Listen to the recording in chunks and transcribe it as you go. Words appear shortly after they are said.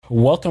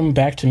welcome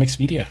back to Mixed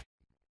Media.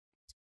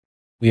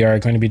 We are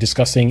going to be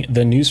discussing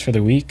the news for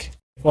the week.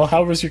 Well,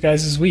 how was your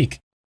guys' week?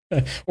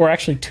 Or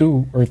actually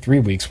 2 or 3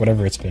 weeks,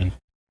 whatever it's been.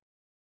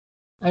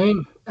 I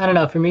mean, I don't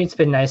know. For me, it's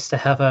been nice to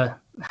have a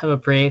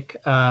break.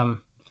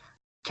 Kind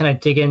of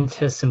dig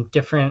into some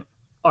different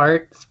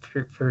art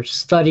for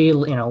study.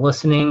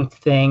 Listening to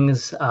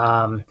things,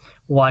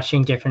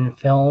 watching different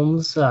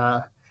films.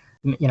 Talked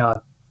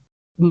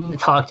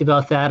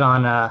about that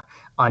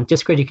on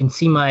Discord. You can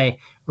see my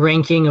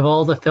ranking of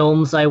all the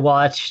films I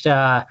watched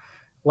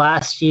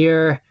last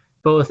year,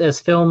 both as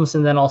films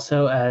and then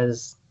also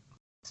as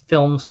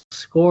film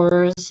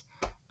scores.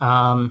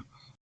 Kind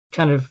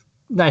of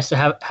nice to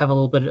have a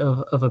little bit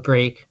of a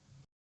break.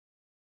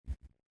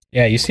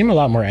 Yeah, you seem a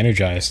lot more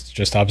energized,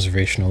 just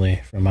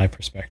observationally from my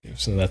perspective,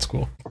 so that's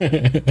cool.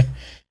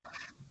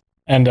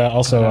 And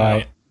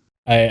also,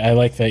 I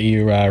like that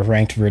you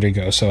ranked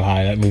Vertigo so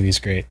high. That movie's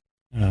great.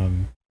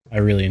 I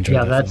really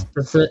enjoyed that film.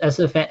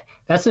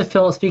 That's a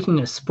film.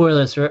 Speaking of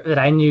spoilers, that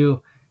I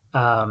knew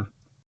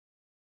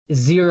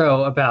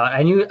zero about.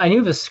 I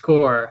knew the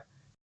score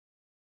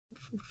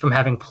from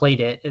having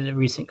played it at a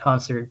recent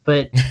concert,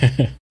 but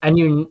I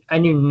knew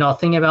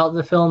nothing about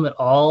the film at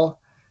all,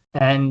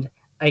 and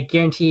I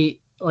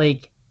guarantee,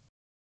 that's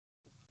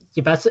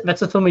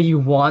a film where you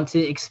want to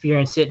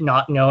experience it,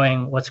 not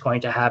knowing what's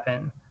going to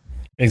happen.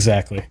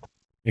 Exactly.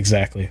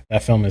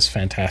 That film is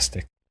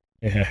fantastic.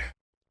 Yeah,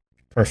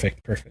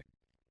 perfect.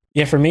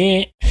 Yeah, for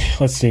me,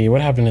 let's see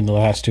what happened in the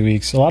last 2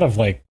 weeks. A lot of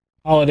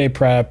holiday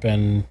prep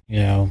and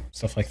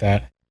stuff like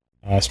that.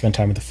 Spent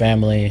time with the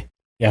family.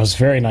 Yeah, it was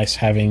very nice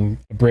having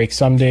a break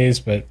some days,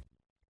 but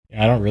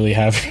I don't really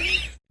have.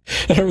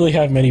 I don't really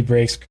have many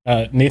breaks.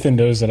 Nathan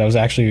knows that I was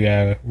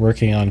actually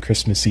working on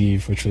Christmas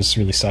Eve, which was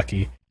really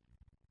sucky.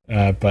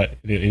 But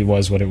it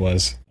was what it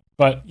was.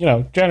 But,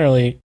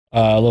 generally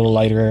a little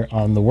lighter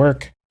on the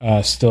work.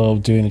 Still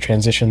doing the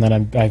transition that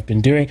I've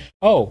been doing.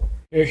 Oh,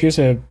 here's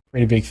a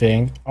pretty big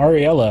thing.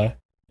 Ariella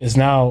is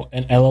now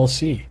an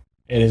LLC.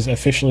 It is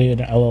officially an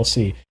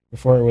LLC.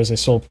 Before it was a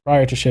sole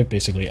proprietorship.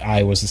 Basically,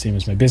 I was the same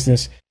as my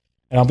business.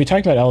 And I'll be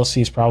talking about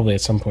LLCs probably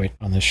at some point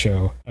on this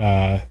show,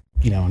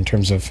 in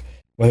terms of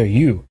whether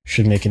you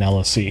should make an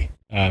LLC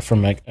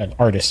from an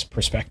artist's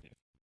perspective.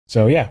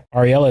 So yeah,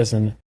 Ariella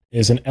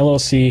is an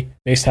LLC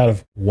based out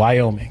of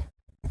Wyoming.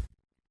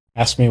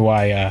 Ask me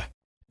why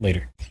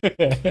later.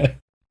 But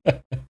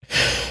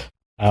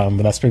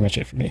that's pretty much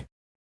it for me.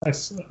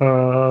 Nice.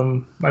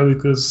 My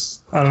week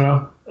was, I don't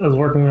know, I was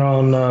working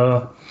on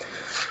a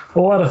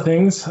lot of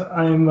things.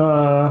 I'm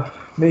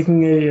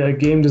making a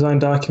game design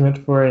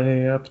document for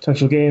a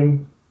potential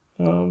game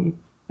I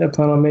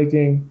plan on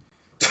making.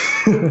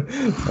 I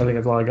think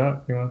that's all I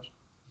got, pretty much.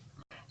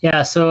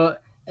 Yeah, so,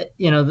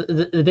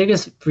 the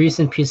biggest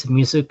recent piece of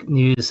music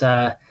news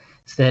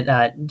is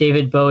that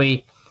David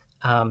Bowie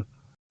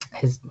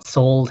has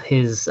sold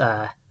his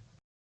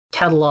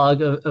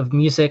catalog of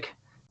music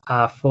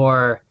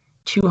for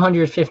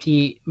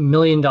 $250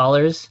 million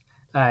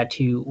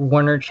to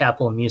Warner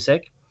Chappell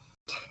Music.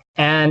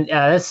 And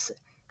that's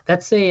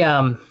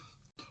a,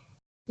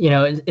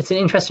 it's an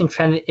interesting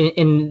trend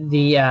in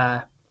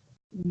the...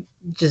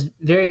 just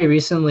very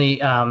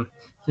recently,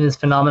 this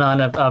phenomenon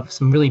of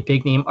some really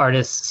big name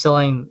artists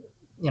selling,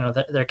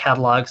 their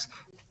catalogs.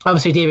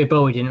 Obviously, David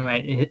Bowie didn't,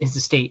 right? His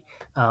estate,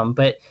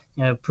 but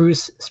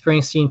Bruce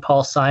Springsteen,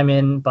 Paul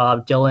Simon,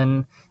 Bob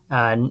Dylan,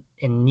 and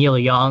Neil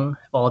Young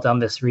have all done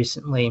this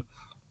recently,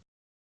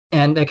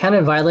 and that kind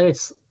of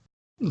violates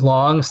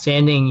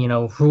long-standing,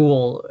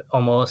 rule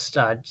almost.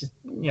 A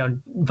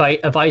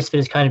vice that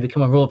has kind of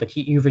become a rule, but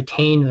you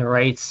retain the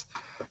rights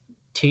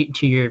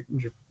to your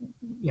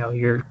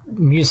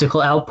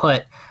musical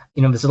output.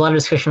 There's a lot of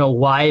discussion about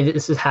why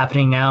this is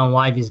happening now and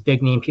why these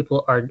big name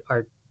people are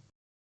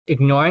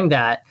ignoring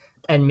that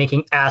and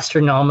making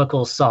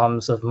astronomical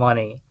sums of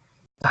money.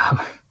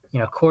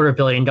 $250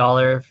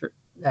 million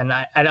and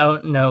I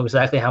don't know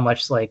exactly how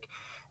much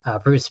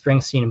Bruce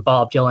Springsteen and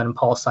Bob Dylan and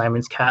Paul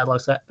Simon's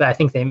catalogs, but I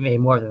think they made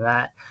more than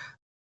that.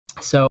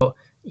 So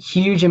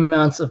huge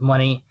amounts of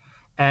money.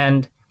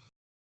 And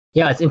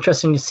yeah, it's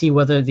interesting to see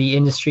whether the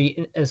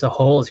industry as a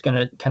whole is going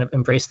to kind of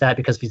embrace that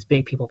because these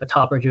big people at the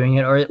top are doing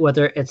it, or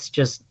whether it's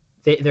just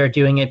they're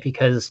doing it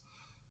because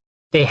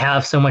they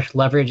have so much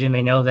leverage and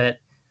they know that,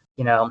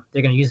 they're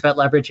going to use that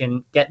leverage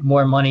and get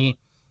more money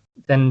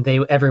than they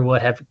ever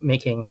would have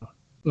making,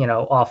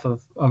 off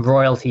of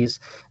royalties.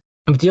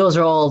 The deals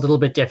are all a little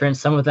bit different.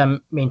 Some of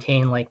them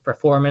maintain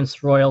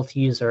performance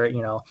royalties or,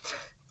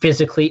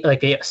 physically,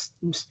 they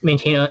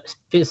maintain a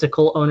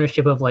physical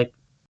ownership of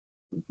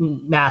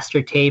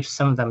master tapes.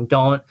 Some of them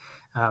don't.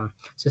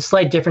 So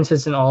slight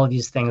differences in all of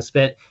these things,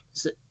 but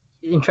it's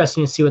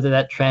interesting to see whether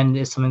that trend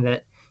is something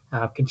that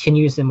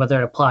continues and whether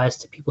it applies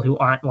to people who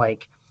aren't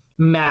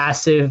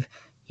massive,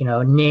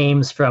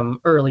 names from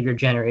earlier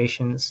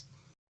generations.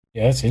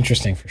 Yeah, that's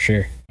interesting for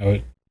sure. I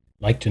would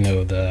like to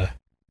know the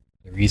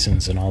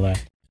reasons and all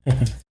that.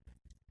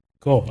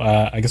 Cool.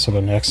 I guess I'll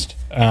go next.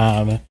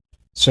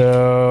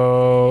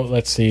 So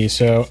let's see.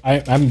 So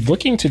I'm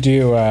looking to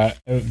do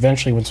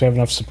eventually, once we have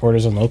enough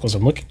supporters and locals,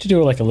 I'm looking to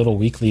do like a little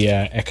weekly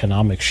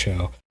economics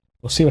show.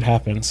 We'll see what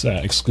happens,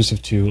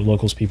 exclusive to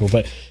locals people.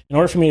 But in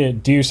order for me to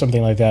do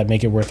something like that,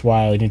 make it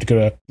worthwhile, you need to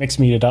go to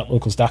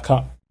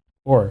mixedmedia.locals.com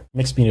or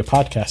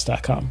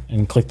mixedmediapodcast.com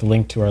and click the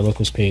link to our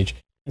locals page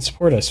and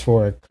support us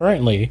for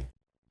probably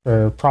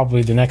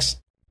the next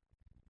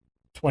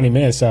 20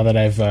 minutes now that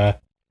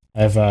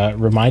I've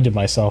reminded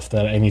myself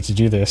that I need to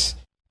do this.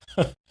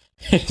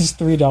 It's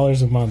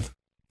 $3 a month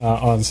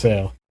on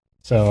sale.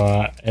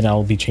 So, and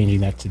I'll be changing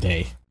that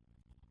today.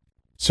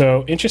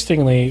 So,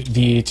 interestingly,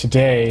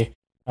 today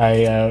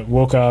I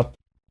woke up,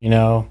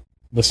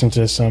 listened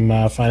to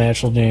some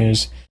financial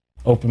news,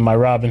 opened my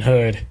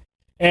Robinhood,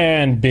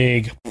 and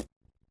big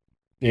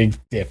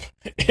dip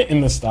in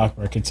the stock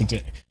market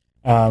today.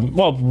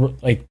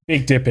 Like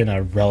big dip in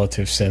a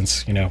relative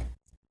sense,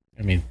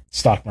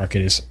 stock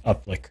market is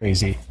up like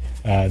crazy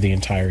the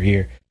entire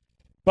year.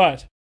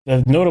 But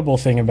the notable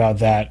thing about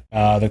that,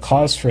 the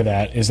cause for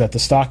that, is that the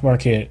stock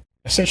market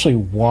essentially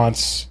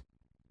wants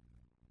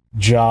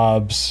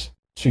jobs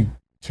to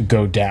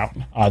go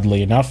down,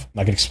 oddly enough. I'm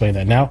not going to explain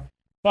that now.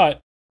 But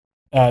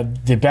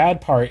the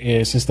bad part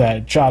is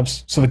that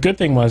jobs... So the good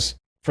thing was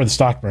for the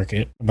stock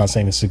market, I'm not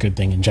saying this is a good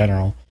thing in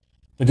general,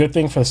 the good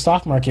thing for the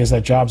stock market is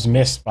that jobs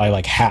missed by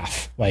like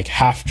half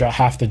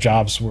the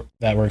jobs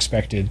that were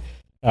expected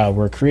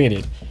were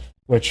created,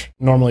 which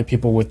normally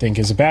people would think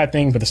is a bad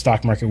thing, but the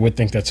stock market would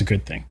think that's a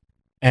good thing.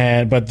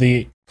 But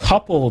the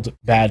coupled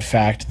bad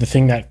fact, the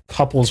thing that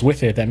couples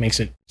with it that makes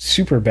it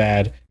super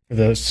bad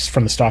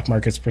from the stock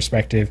market's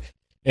perspective,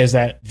 is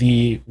that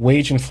the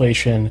wage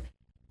inflation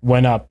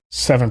went up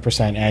 7%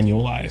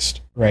 annualized,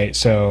 right?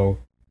 So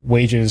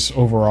wages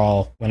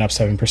overall went up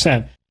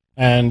 7%.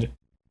 And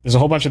there's a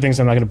whole bunch of things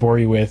I'm not going to bore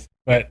you with,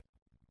 but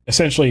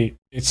essentially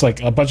it's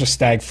like a bunch of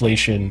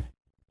stagflation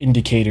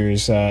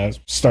indicators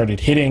started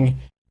hitting.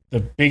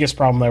 The biggest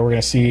problem that we're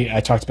going to see, I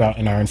talked about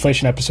in our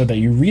inflation episode that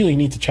you really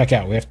need to check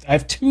out. I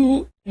have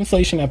 2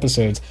 inflation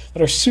episodes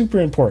that are super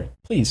important.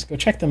 Please go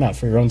check them out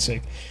for your own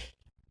sake.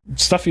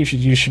 Stuff you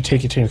should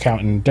take into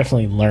account and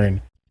definitely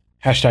learn.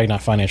 #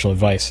 not financial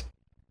advice.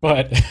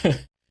 But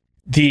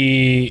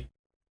the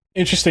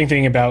interesting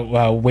thing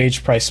about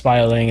wage price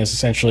spiraling is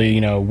essentially,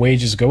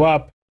 wages go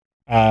up,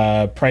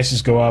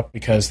 prices go up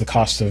because the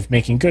cost of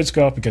making goods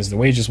go up because the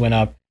wages went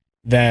up.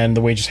 Then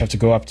the wages have to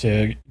go up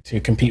to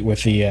compete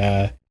with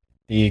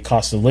the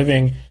cost of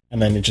living,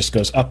 and then it just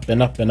goes up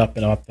and up and up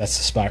and up. That's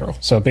the spiral.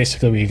 So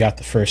basically, we got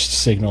the first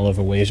signal of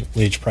a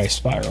wage price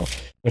spiral,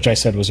 which I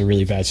said was a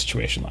really bad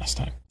situation last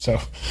time. So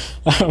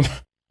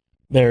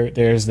there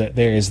is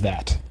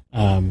that.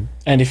 And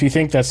if you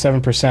think that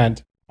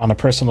 7% on a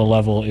personal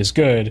level is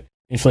good,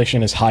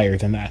 inflation is higher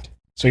than that.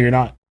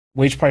 So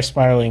wage price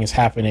spiraling is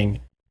happening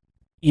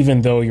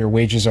even though your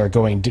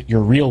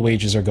real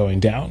wages are going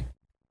down.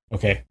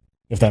 Okay,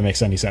 if that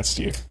makes any sense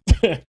to you.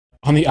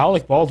 On the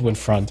Alec Baldwin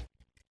front,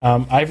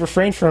 I've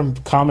refrained from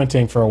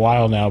commenting for a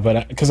while now,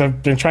 but because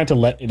I've been trying to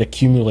let it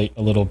accumulate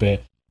a little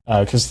bit,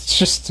 because it's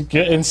just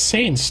an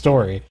insane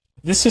story.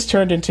 This has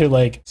turned into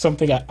like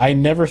something I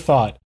never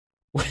thought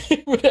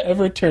it would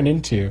ever turn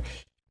into.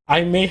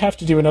 I may have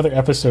to do another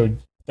episode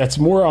that's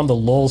more on the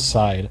lol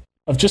side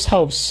of just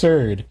how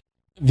absurd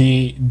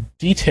the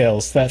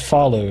details that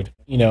followed,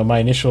 my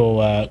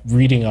initial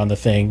reading on the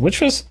thing, which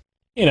was,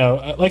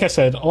 like I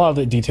said, a lot of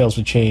the details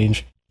would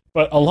change,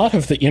 but a lot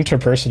of the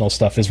interpersonal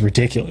stuff is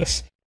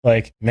ridiculous.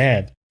 Like,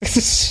 man, it's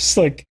just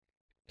like,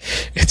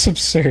 it's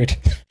absurd.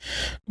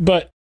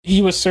 But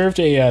he was served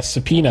a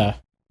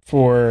subpoena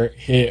for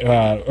his,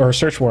 or a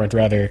search warrant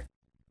rather,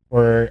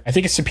 or I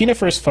think a subpoena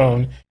for his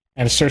phone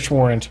and a search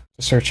warrant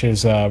to search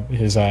his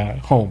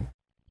home.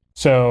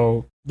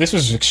 So this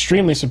was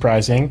extremely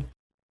surprising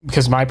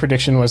because my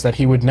prediction was that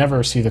he would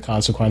never see the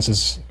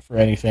consequences for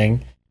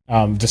anything,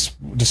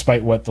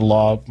 despite what the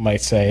law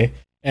might say.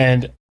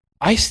 And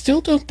I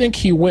still don't think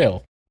he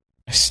will.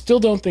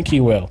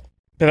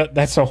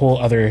 That's a whole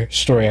other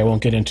story I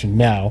won't get into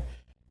now.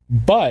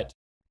 But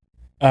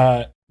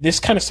this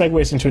kind of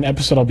segues into an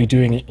episode I'll be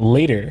doing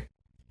later,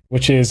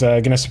 which is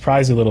going to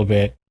surprise you a little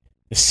bit.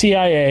 The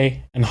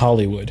CIA and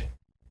Hollywood.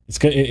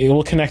 It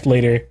will connect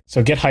later,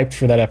 so get hyped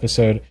for that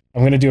episode.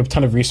 I'm going to do a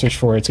ton of research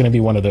for it. It's going to be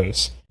one of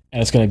those.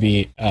 And it's going to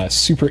be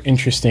super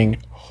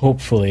interesting,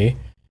 hopefully.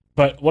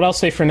 But what I'll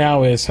say for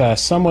now is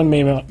someone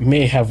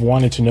may have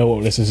wanted to know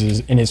what this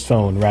is in his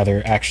phone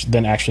rather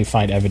than actually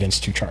find evidence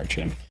to charge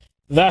him.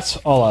 That's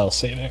all I'll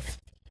say there.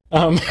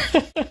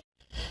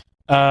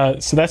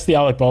 So that's the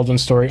Alec Baldwin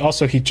story.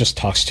 Also, he just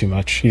talks too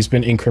much. He's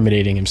been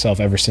incriminating himself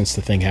ever since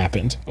the thing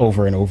happened,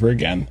 over and over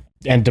again,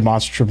 and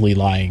demonstrably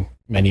lying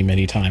many,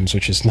 many times,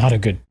 which is not a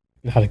good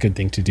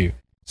thing to do.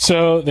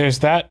 So there's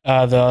that.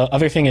 The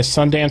other thing is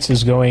Sundance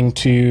is going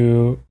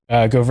to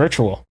go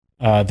virtual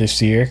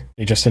this year.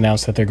 They just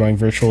announced that they're going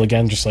virtual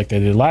again, just like they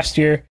did last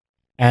year.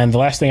 And the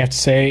last thing I have to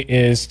say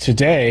is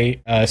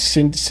today,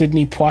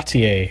 Sidney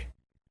Poitier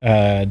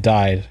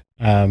died.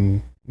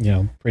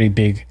 Pretty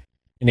big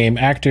name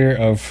actor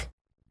of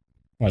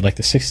like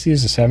the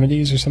 60s, the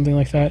 70s, or something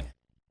like that.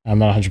 I'm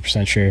not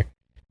 100% sure,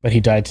 but he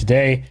died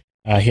today.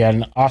 He had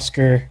an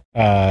Oscar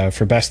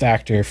for Best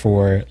Actor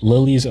for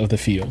Lilies of the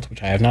Field,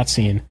 which I have not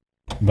seen,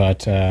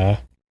 but a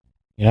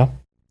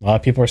lot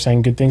of people are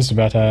saying good things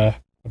about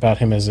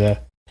him as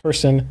a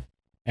person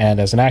and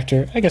as an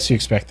actor. I guess you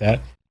expect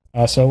that.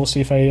 So we'll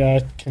see if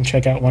I can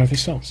check out one of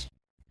his films.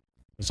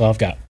 That's all I've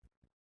got.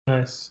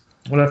 Nice.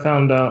 What I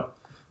found out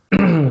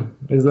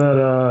is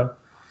that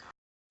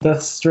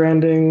Death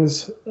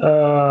Stranding's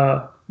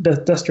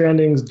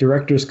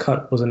director's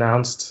cut was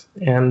announced,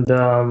 and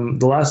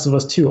The Last of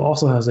Us 2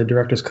 also has a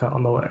director's cut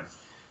on the way.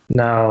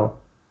 Now,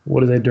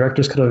 what is a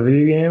director's cut of a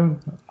video game?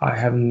 I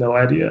have no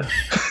idea.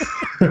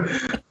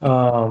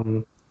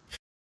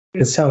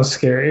 It sounds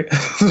scary.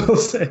 We'll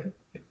say.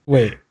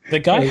 Wait, the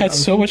guy had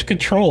so much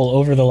control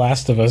over The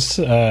Last of Us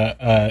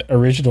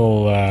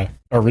original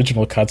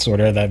cuts,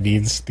 order. That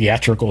means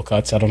theatrical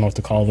cuts. I don't know what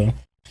to call them.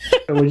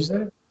 What'd you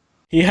say?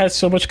 He has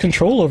so much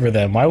control over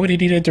them. Why would he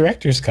need a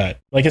director's cut?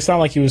 Like, it's not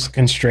like he was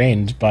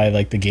constrained by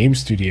like the game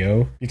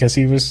studio, because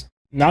he was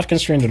not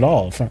constrained at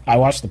all. I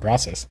watched the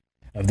process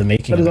of the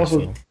making. That is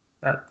also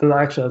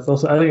actually. That's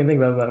also, I didn't even think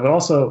about that, but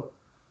also,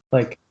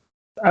 like,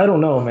 I don't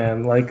know,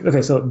 man. Like,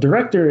 okay, so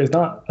director is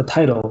not a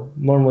title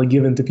normally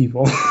given to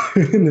people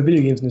in the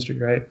video games industry,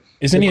 right?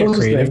 Isn't he a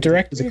creative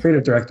director? He's a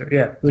creative director,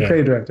 yeah. He's a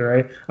creative director,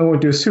 right? I'm going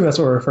to assume that's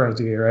what we're referring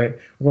to here, right?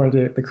 We're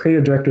going to the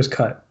creative director's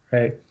cut,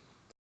 right?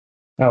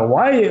 Now,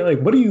 why? Like,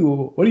 what are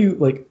you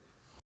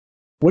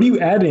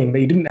adding that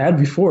you didn't add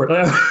before,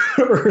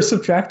 or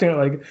subtracting?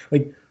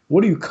 Like,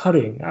 what are you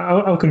cutting?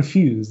 I'm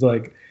confused.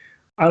 Like,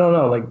 I don't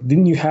know. Like,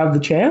 didn't you have the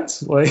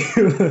chance? Like,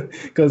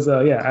 because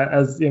I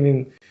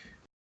don't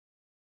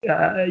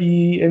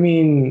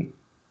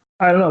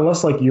know.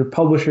 Unless like your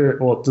publisher.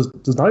 Well,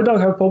 does Naughty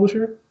Dog have a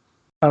publisher?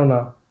 I don't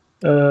know.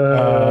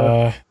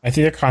 I think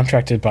they're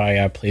contracted by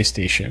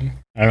PlayStation.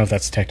 I don't know if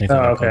that's technically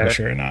a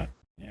publisher or not.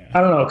 I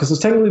don't know, because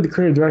technically the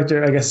creative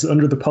director, I guess, is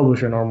under the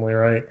publisher normally,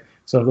 right?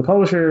 So the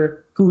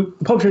publisher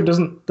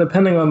doesn't,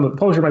 depending on the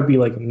publisher, might be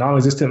like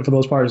non-existent for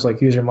those parts, like,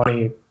 here's your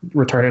money,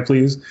 return it,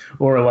 please,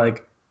 or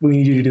like, we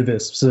need you to do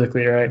this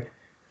specifically, right?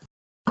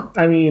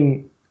 I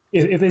mean,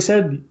 if they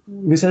said,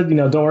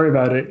 don't worry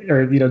about it,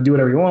 or do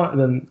whatever you want,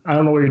 then I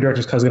don't know what your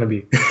director's cut is going to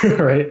be,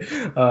 right?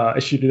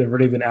 It should have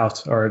already been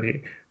out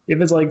already.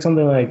 If it's like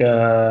something like,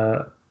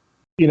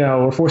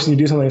 we're forcing you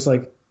to do something, it's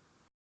like,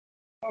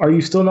 are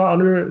you still not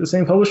under the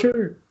same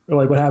publisher? Or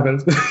like, what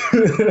happens?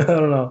 I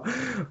don't know.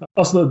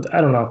 Also, I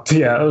don't know.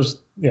 Yeah,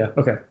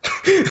 okay.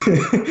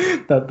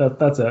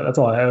 That's it. That's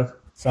all I have.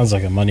 Sounds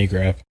like a money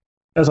grab.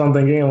 That's what I'm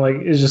thinking. Like,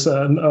 it's just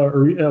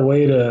a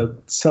way to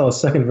sell a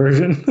second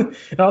version.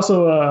 And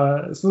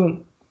also,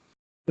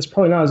 it's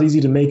probably not as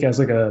easy to make as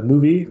like a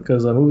movie,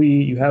 because a movie,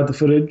 you have the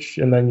footage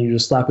and then you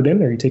just slap it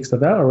in, or you take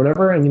stuff out or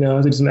whatever, and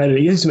do some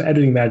editing. You do some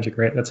editing magic,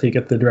 right? That's how you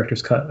get the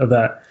director's cut of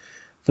that.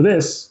 For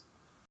this,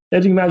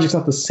 editing magic's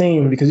not the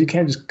same, because you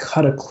can't just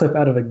cut a clip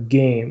out of a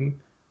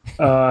game.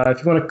 If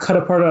you want to cut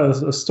a part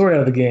of a story out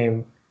of the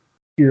game,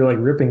 you're like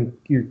ripping.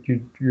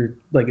 You're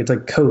like, it's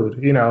like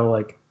code.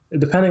 Like,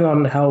 depending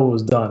on how it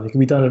was done, it can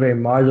be done in a very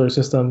modular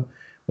system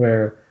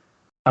where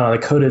they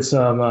coded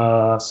some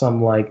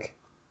like.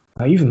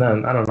 Even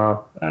then, I don't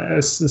know.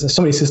 There's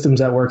so many systems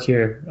at work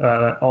here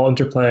that all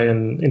interplay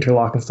and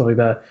interlock and stuff like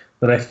that.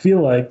 That I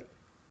feel like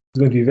it's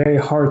going to be very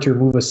hard to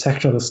remove a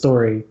section of the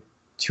story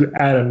to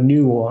add a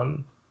new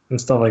one and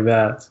stuff like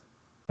that.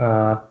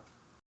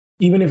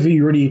 Even if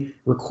you already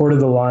recorded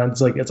the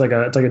lines, it's like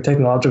a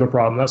technological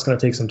problem. That's going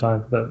to take some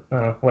time, but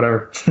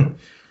whatever.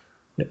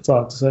 That's all I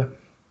have to say.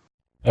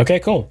 Okay,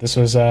 cool. This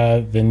was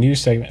the new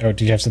segment. Or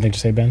did you have something to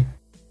say, Ben?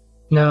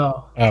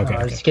 No. Oh, okay.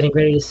 I was just getting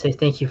ready to say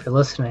thank you for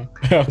listening.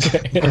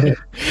 Okay.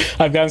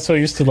 I've gotten so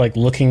used to like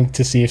looking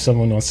to see if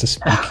someone wants to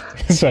speak,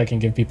 so I can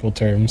give people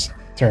turns.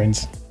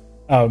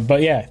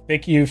 But yeah,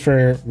 thank you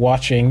for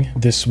watching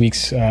this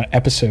week's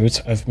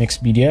episodes of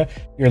Mixed Media.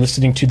 You're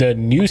listening to the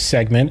news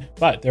segment,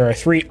 but there are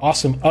 3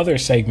 awesome other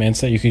segments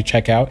that you could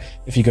check out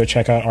if you go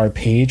check out our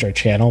page, our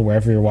channel,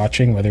 wherever you're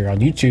watching, whether you're on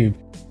YouTube,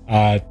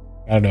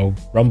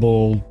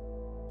 Rumble,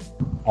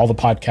 all the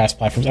podcast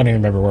platforms. I don't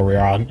even remember where we're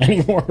on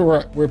anymore.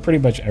 We're pretty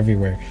much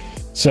everywhere.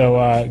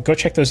 So go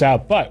check those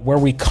out. But where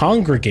we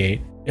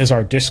congregate is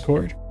our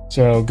Discord.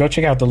 So go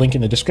check out the link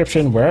in the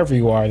description. Wherever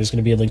you are, there's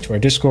going to be a link to our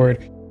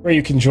Discord, where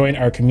you can join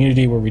our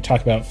community, where we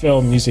talk about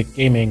film, music,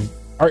 gaming,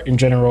 art in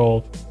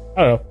general,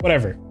 I don't know,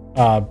 whatever.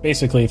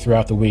 Basically,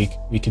 throughout the week,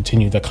 we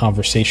continue the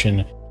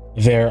conversation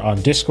there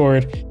on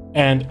Discord.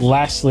 And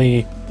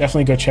lastly,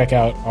 definitely go check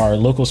out our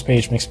locals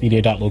page,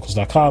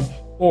 mixedmedia.locals.com,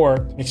 or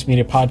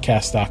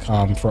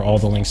mixedmediapodcast.com for all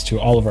the links to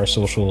all of our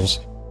socials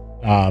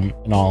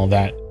and all of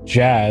that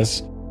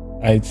jazz.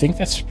 I think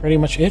that's pretty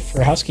much it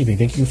for housekeeping.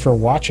 Thank you for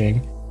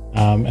watching,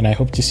 and I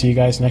hope to see you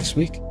guys next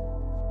week.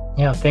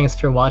 Yeah, thanks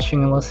for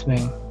watching and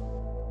listening.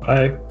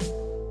 Bye.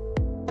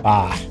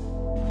 Bye.